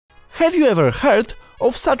Have you ever heard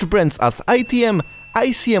of such brands as ITM,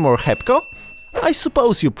 ICM or HEPCO? I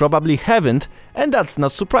suppose you probably haven't, and that's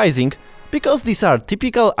not surprising, because these are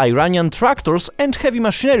typical Iranian tractors and heavy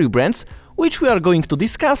machinery brands which we are going to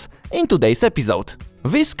discuss in today's episode.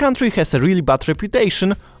 This country has a really bad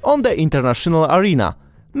reputation on the international arena,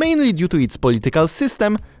 mainly due to its political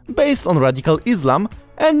system based on radical Islam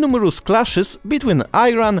and numerous clashes between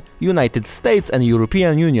Iran, United States and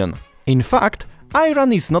European Union. In fact,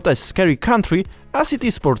 Iran is not a scary country as it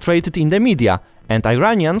is portrayed in the media, and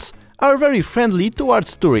Iranians are very friendly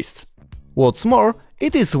towards tourists. What's more,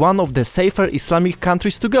 it is one of the safer Islamic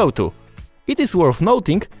countries to go to. It is worth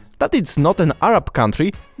noting that it's not an Arab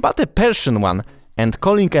country, but a Persian one, and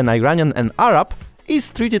calling an Iranian an Arab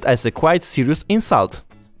is treated as a quite serious insult.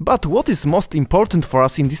 But what is most important for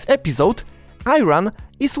us in this episode, Iran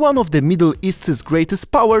is one of the Middle East's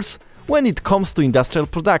greatest powers when it comes to industrial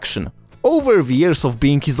production. Over the years of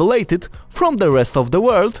being isolated from the rest of the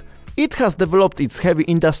world, it has developed its heavy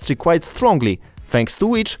industry quite strongly, thanks to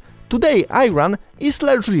which today Iran is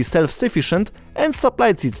largely self-sufficient and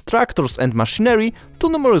supplies its tractors and machinery to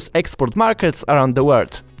numerous export markets around the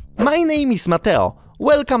world. My name is Matheo,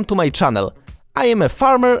 welcome to my channel. I am a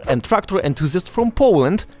farmer and tractor enthusiast from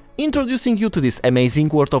Poland, introducing you to this amazing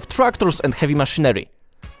world of tractors and heavy machinery.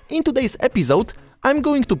 In today's episode, I'm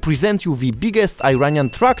going to present you the biggest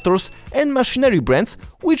Iranian tractors and machinery brands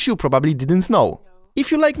which you probably didn't know.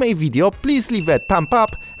 If you like my video, please leave a thumb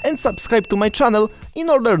up and subscribe to my channel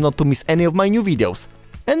in order not to miss any of my new videos.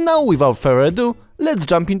 And now, without further ado, let's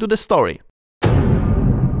jump into the story.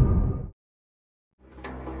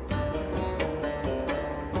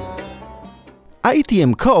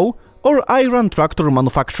 ITMCo, or Iran Tractor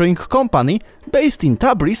Manufacturing Company, based in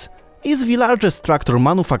Tabriz, is the largest tractor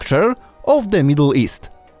manufacturer of the Middle East.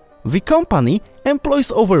 The company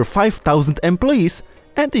employs over 5,000 employees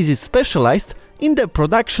and is specialized in the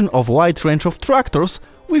production of a wide range of tractors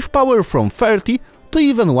with power from 30 to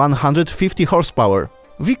even 150 horsepower.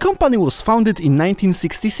 The company was founded in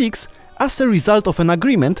 1966 as a result of an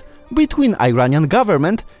agreement between Iranian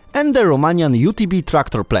government and the Romanian UTB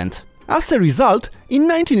tractor plant. As a result, in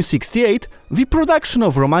 1968, the production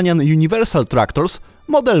of Romanian universal tractors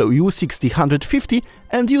model U6050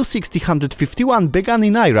 and U6051 began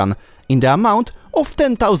in Iran in the amount of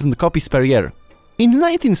 10,000 copies per year. In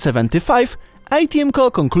 1975,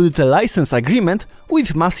 ITMCo concluded a license agreement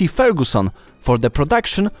with Massey Ferguson for the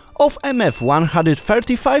production of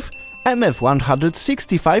MF135,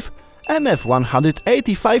 MF165,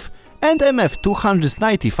 MF185 and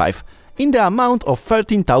MF295 in the amount of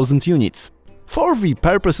 13,000 units. For the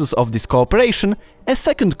purposes of this cooperation, a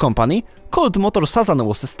second company called Motor Sazan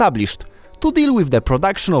was established to deal with the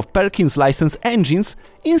production of Perkins license engines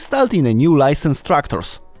installed in new licensed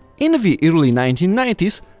tractors. In the early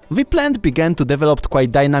 1990s, the plant began to develop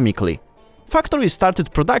quite dynamically. Factory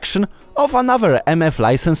started production of another MF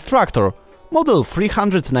licensed tractor, model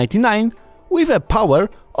 399, with a power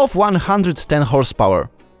of 110 horsepower.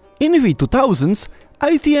 In the 2000s,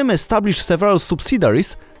 ITM established several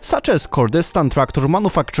subsidiaries such as Kurdistan Tractor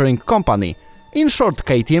Manufacturing Company, in short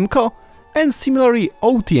KTMCo, and similarly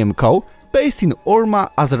OTMCo, based in Urma,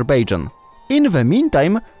 Azerbaijan. In the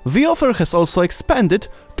meantime, the offer has also expanded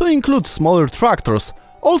to include smaller tractors,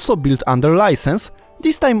 also built under license,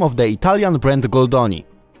 this time of the Italian brand Goldoni.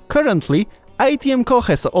 Currently, ITMCo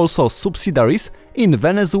has also subsidiaries in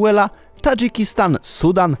Venezuela, Tajikistan,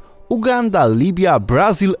 Sudan, Uganda, Libya,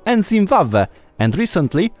 Brazil and Zimbabwe, and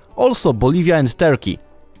recently also Bolivia and Turkey.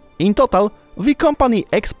 In total, the company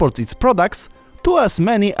exports its products to as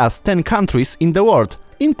many as 10 countries in the world,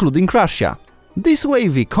 including Russia. This way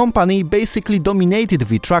the company basically dominated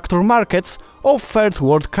the tractor markets of third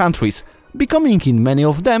world countries, becoming in many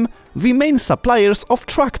of them the main suppliers of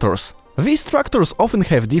tractors. These tractors often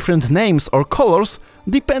have different names or colors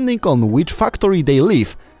depending on which factory they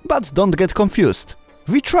live, but don't get confused.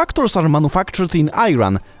 The tractors are manufactured in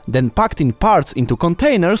Iran, then packed in parts into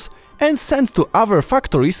containers and sent to other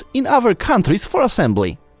factories in other countries for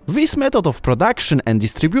assembly. This method of production and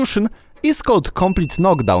distribution is called complete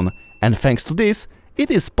knockdown, and thanks to this, it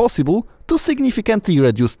is possible to significantly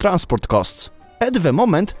reduce transport costs. At the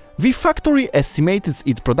moment, the factory estimates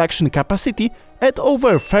its production capacity at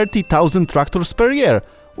over 30,000 tractors per year,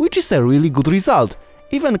 which is a really good result,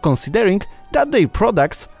 even considering that their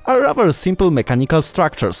products are rather simple mechanical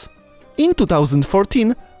structures. In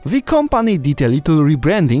 2014, the company did a little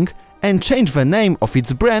rebranding and changed the name of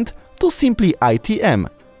its brand to simply ITM.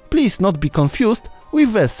 Please not be confused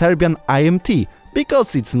with the Serbian IMT,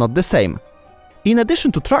 because it's not the same. In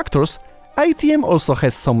addition to tractors, ITM also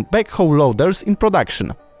has some backhoe loaders in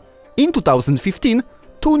production. In 2015,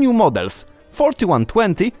 Two new models,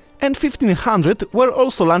 4120 and 1500, were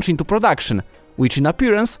also launched into production, which in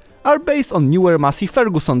appearance are based on newer Massey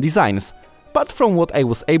Ferguson designs, but from what I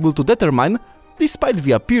was able to determine, despite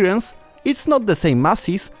the appearance, it's not the same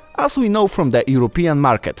Masseys as we know from the European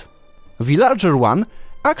market. The larger one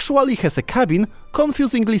actually has a cabin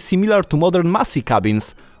confusingly similar to modern Massey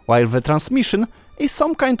cabins, while the transmission is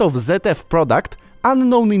some kind of ZF product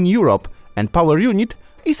unknown in Europe, and power unit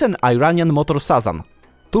is an Iranian motor SAHAND.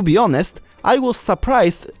 To be honest, I was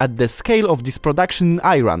surprised at the scale of this production in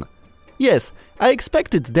Iran. Yes, I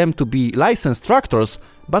expected them to be licensed tractors,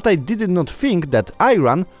 but I did not think that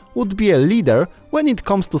Iran would be a leader when it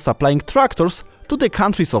comes to supplying tractors to the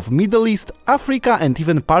countries of Middle East, Africa and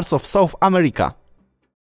even parts of South America.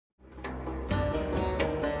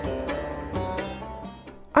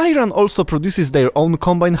 Iran also produces their own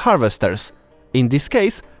combine harvesters. In this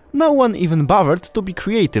case, no one even bothered to be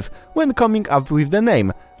creative when coming up with the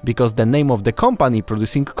name, because the name of the company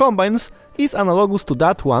producing combines is analogous to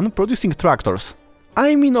that one producing tractors.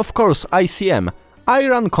 I mean, of course, ICM,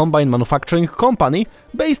 Iran Combine Manufacturing Company,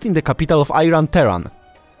 based in the capital of Iran, Tehran.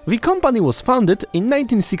 The company was founded in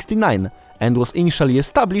 1969 and was initially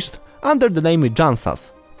established under the name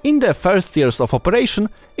Jansas. In the first years of operation,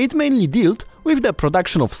 it mainly dealt with the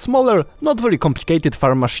production of smaller, not very complicated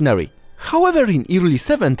farm machinery. However, in early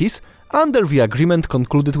 70s, under the agreement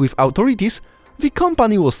concluded with authorities, the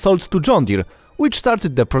company was sold to John Deere, which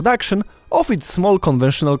started the production of its small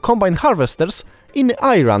conventional combine harvesters in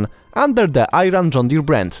Iran under the Iran John Deere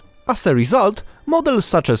brand. As a result, models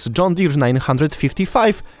such as John Deere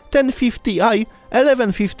 955, 1050i,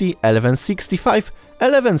 1150, 1165,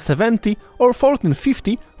 1170 or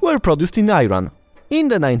 1450 were produced in Iran. In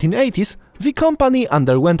the 1980s, the company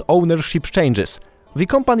underwent ownership changes. The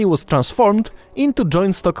company was transformed into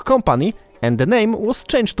joint stock company and the name was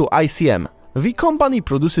changed to ICM. The company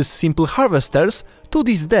produces simple harvesters to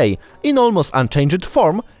this day in almost unchanged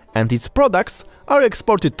form, and its products are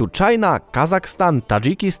exported to China, Kazakhstan,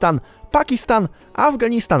 Tajikistan, Pakistan,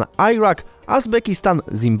 Afghanistan, Iraq, Uzbekistan,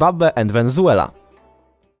 Zimbabwe and Venezuela.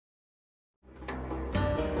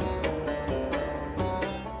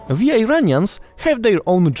 The Iranians have their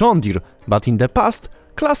own John Deere, but in the past,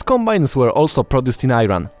 CLAAS combines were also produced in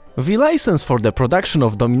Iran. The license for the production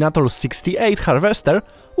of Dominator 68 harvester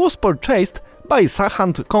was purchased by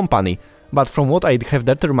SAHAND company, but from what I have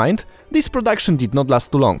determined, this production did not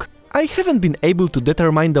last too long. I haven't been able to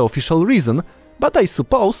determine the official reason, but I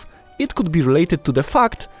suppose it could be related to the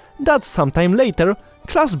fact that sometime later,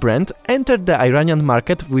 CLAAS brand entered the Iranian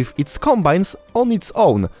market with its combines on its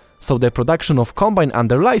own, so the production of combine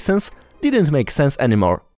under license didn't make sense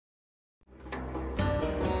anymore.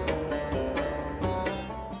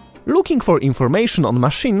 Looking for information on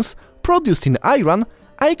machines produced in Iran,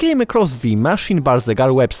 I came across the Machine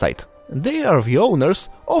Barzegar website. They are the owners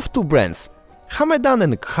of two brands, Hamedan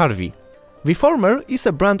and Harvey. The former is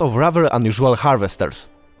a brand of rather unusual harvesters.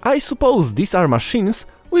 I suppose these are machines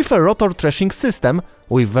with a rotor threshing system,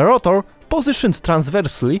 with the rotor positioned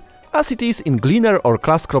transversely as it is in Gleaner or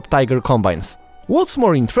CLAAS Crop Tiger combines. What's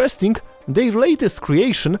more interesting, their latest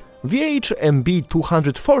creation, the H.M.B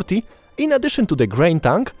 240, in addition to the grain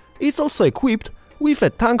tank, is also equipped with a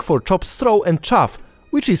tank for chopped straw and chaff,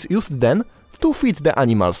 which is used then to feed the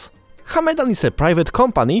animals. Hamedan is a private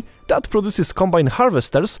company that produces combine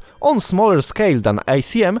harvesters on smaller scale than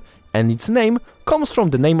ICM, and its name comes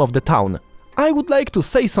from the name of the town. I would like to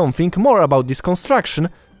say something more about this construction,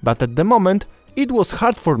 but at the moment it was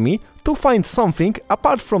hard for me to find something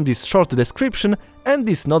apart from this short description and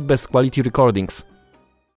these not best quality recordings.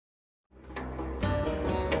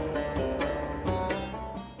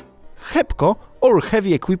 HEPCO, or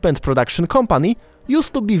Heavy Equipment Production Company,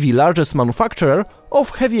 used to be the largest manufacturer of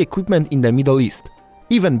heavy equipment in the Middle East,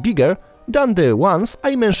 even bigger than the ones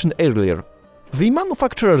I mentioned earlier. The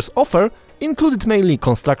manufacturer's offer included mainly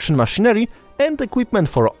construction machinery and equipment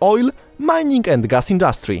for oil, mining and gas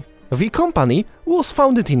industry. The company was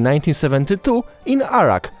founded in 1972 in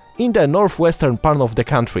Iraq, in the northwestern part of the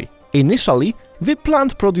country. Initially, the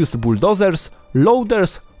plant produced bulldozers,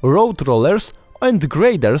 loaders, road rollers and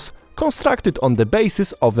graders constructed on the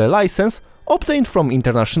basis of the license obtained from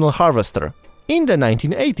International Harvester. In the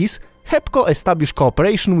 1980s, HEPCO established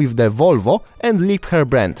cooperation with the Volvo and Liebherr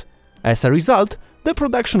brand. As a result, the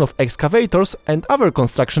production of excavators and other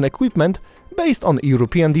construction equipment based on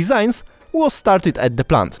European designs was started at the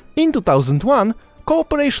plant. In 2001,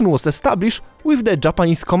 cooperation was established with the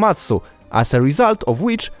Japanese Komatsu, as a result of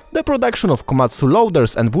which the production of Komatsu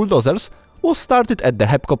loaders and bulldozers was started at the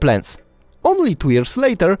HEPCO plants. Only 2 years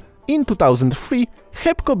later, In 2003,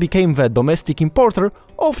 HEPCO became the domestic importer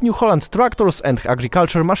of New Holland tractors and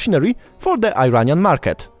agriculture machinery for the Iranian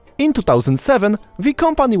market. In 2007, the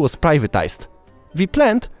company was privatized. The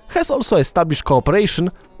plant has also established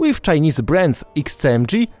cooperation with Chinese brands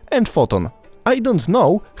XCMG and Photon. I don't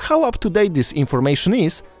know how up-to-date this information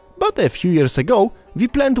is, but a few years ago, the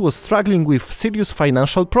plant was struggling with serious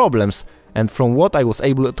financial problems, and from what I was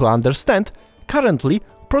able to understand, currently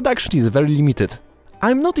production is very limited.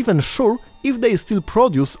 I'm not even sure if they still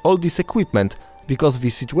produce all this equipment, because the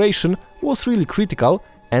situation was really critical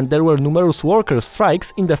and there were numerous worker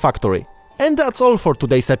strikes in the factory. And that's all for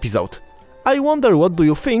today's episode. I wonder what do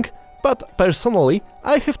you think, but personally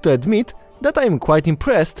I have to admit that I'm quite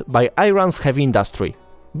impressed by Iran's heavy industry.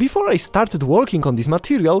 Before I started working on this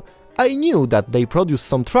material, I knew that they produce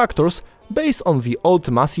some tractors based on the old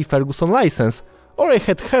Massey Ferguson license, or I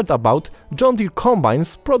had heard about John Deere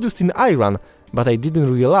combines produced in Iran, but I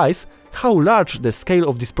didn't realize how large the scale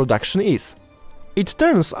of this production is. It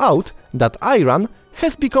turns out that Iran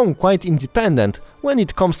has become quite independent when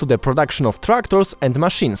it comes to the production of tractors and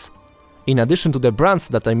machines. In addition to the brands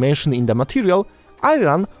that I mentioned in the material,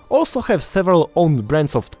 Iran also have several owned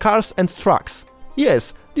brands of cars and trucks.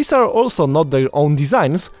 Yes, these are also not their own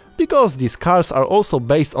designs, because these cars are also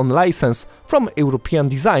based on license from European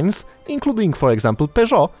designs, including for example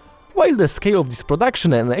Peugeot, while the scale of this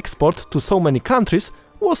production and export to so many countries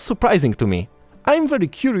was surprising to me. I'm very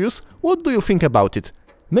curious, what do you think about it?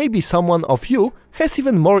 Maybe someone of you has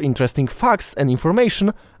even more interesting facts and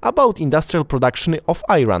information about industrial production of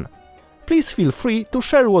Iran. Please feel free to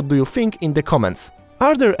share what do you think in the comments.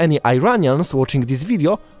 Are there any Iranians watching this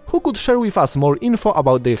video who could share with us more info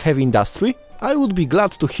about their heavy industry? I would be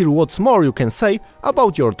glad to hear what's more you can say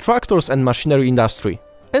about your tractors and machinery industry.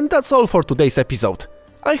 And that's all for today's episode.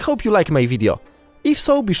 I hope you like my video. If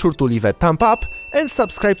so, be sure to leave a thumb up and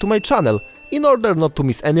subscribe to my channel in order not to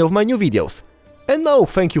miss any of my new videos. And now,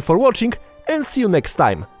 thank you for watching and see you next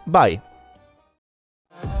time. Bye!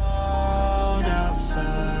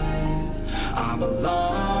 I'm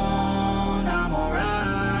alone, I'm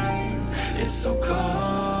alright. It's so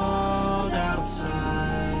cold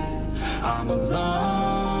outside. I'm alone.